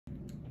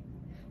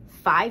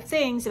5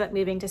 things about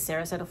moving to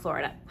Sarasota,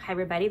 Florida. Hi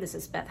everybody, this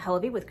is Beth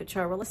Helvey with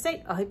Control Real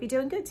Estate. I hope you're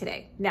doing good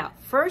today. Now,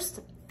 first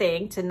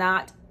thing to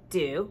not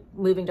do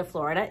moving to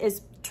Florida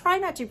is try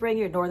not to bring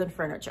your northern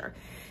furniture.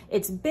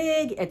 It's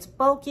big, it's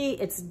bulky,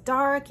 it's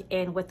dark,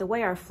 and with the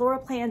way our floor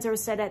plans are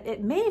set up,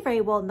 it may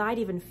very well not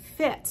even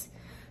fit.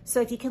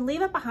 So if you can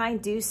leave it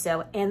behind, do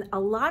so. And a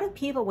lot of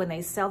people, when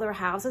they sell their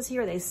houses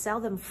here, they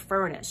sell them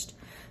furnished.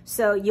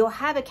 So you'll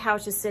have a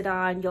couch to sit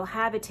on, you'll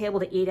have a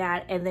table to eat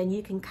at, and then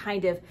you can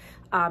kind of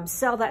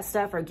sell that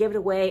stuff or give it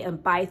away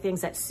and buy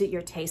things that suit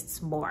your tastes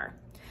more.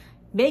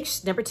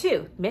 Number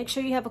 2, make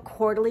sure you have a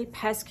quarterly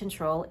pest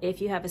control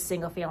if you have a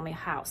single family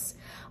house.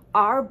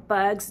 Our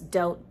bugs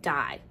don't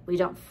die. We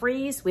don't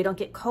freeze, we don't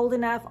get cold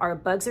enough. Our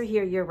bugs are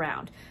here year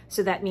round.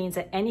 So that means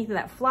that anything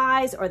that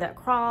flies or that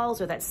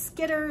crawls or that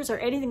skitters or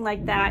anything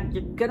like that,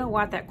 you're gonna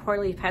want that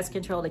quarterly pest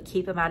control to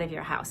keep them out of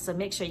your house. So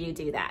make sure you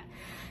do that.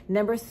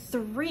 Number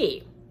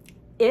 3,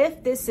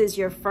 if this is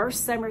your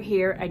first summer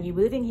here and you're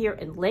moving here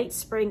in late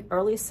spring,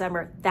 early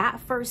summer, that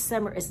first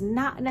summer is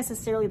not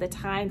necessarily the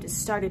time to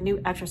start a new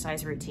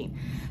exercise routine.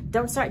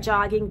 Don't start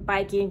jogging,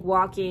 biking,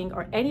 walking,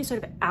 or any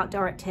sort of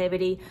outdoor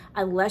activity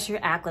unless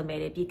you're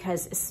acclimated,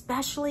 because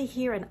especially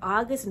here in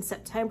August and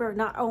September,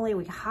 not only are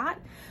we hot,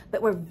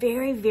 but we're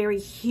very, very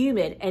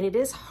humid, and it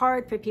is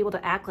hard for people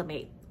to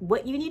acclimate.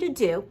 What you need to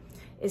do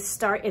is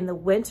start in the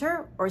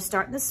winter or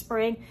start in the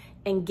spring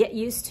and get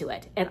used to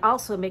it. And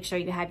also make sure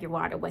you have your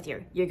water with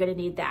you. You're gonna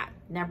need that.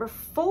 Number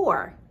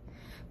 4,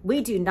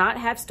 we do not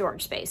have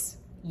storage space.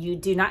 You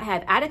do not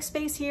have attic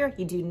space here.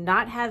 You do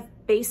not have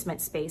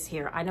basement space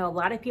here. I know a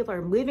lot of people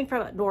are moving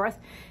from up north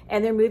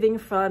and they're moving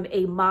from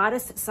a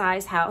modest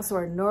size house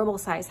or a normal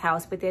size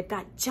house, but they've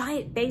got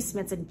giant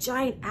basements and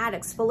giant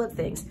attics full of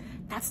things.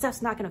 That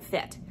stuff's not gonna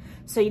fit.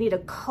 So you need to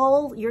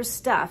cull your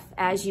stuff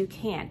as you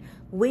can.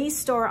 We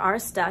store our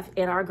stuff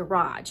in our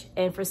garage.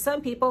 And for some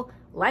people,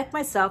 like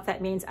myself,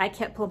 that means I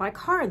can't pull my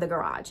car in the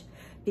garage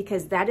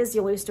because that is the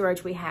only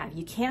storage we have.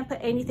 You can't put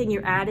anything in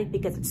your attic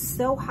because it's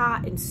so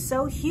hot and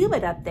so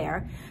humid up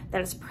there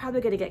that it's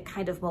probably gonna get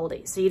kind of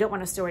moldy. So you don't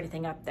wanna store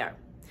anything up there.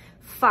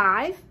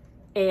 5,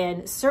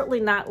 and certainly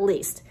not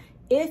least,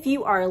 if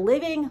you are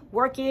living,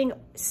 working,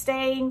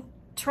 staying,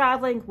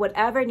 traveling,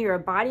 whatever, near a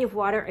body of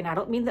water, and I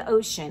don't mean the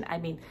ocean, I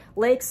mean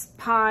lakes,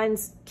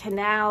 ponds,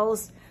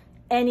 canals,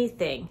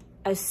 anything,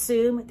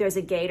 assume there's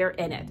a gator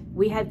in it.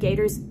 We have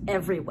gators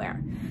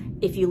everywhere.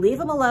 If you leave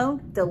them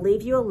alone, they'll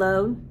leave you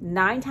alone.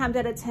 9 times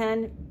out of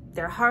 10,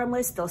 they're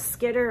harmless, they'll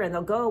skitter and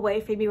they'll go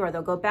away from you, or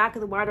they'll go back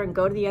in the water and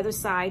go to the other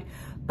side.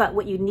 But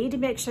what you need to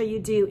make sure you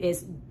do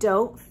is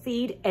don't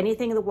feed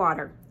anything in the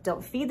water.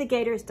 Don't feed the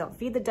gators, don't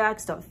feed the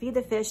ducks, don't feed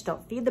the fish,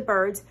 don't feed the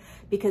birds,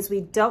 because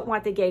we don't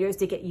want the gators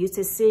to get used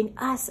to seeing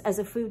us as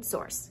a food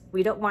source.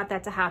 We don't want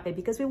that to happen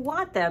because we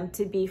want them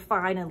to be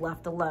fine and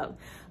left alone.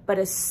 But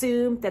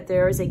assume that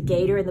there is a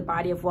gator in the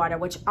body of water,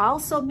 which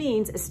also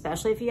means,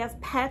 especially if you have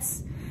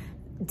pets,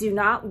 do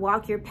not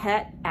walk your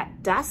pet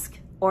at dusk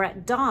or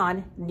at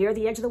dawn near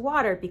the edge of the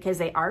water because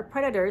they are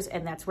predators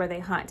and that's where they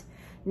hunt.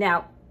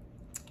 Now,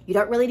 you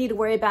don't really need to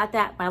worry about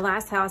that. My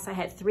last house, I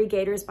had 3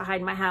 gators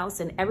behind my house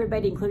and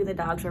everybody, including the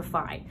dogs, were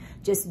fine.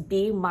 Just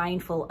be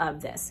mindful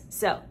of this.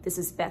 So this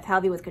is Beth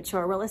Helvey with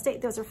Control Real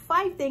Estate. Those are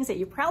 5 things that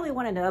you probably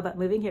want to know about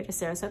moving here to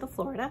Sarasota,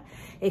 Florida.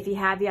 If you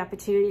have the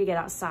opportunity to get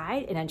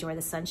outside and enjoy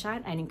the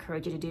sunshine, I'd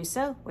encourage you to do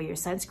so. Wear your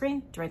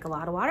sunscreen, drink a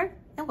lot of water,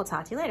 and we'll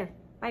talk to you later.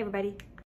 Bye, everybody.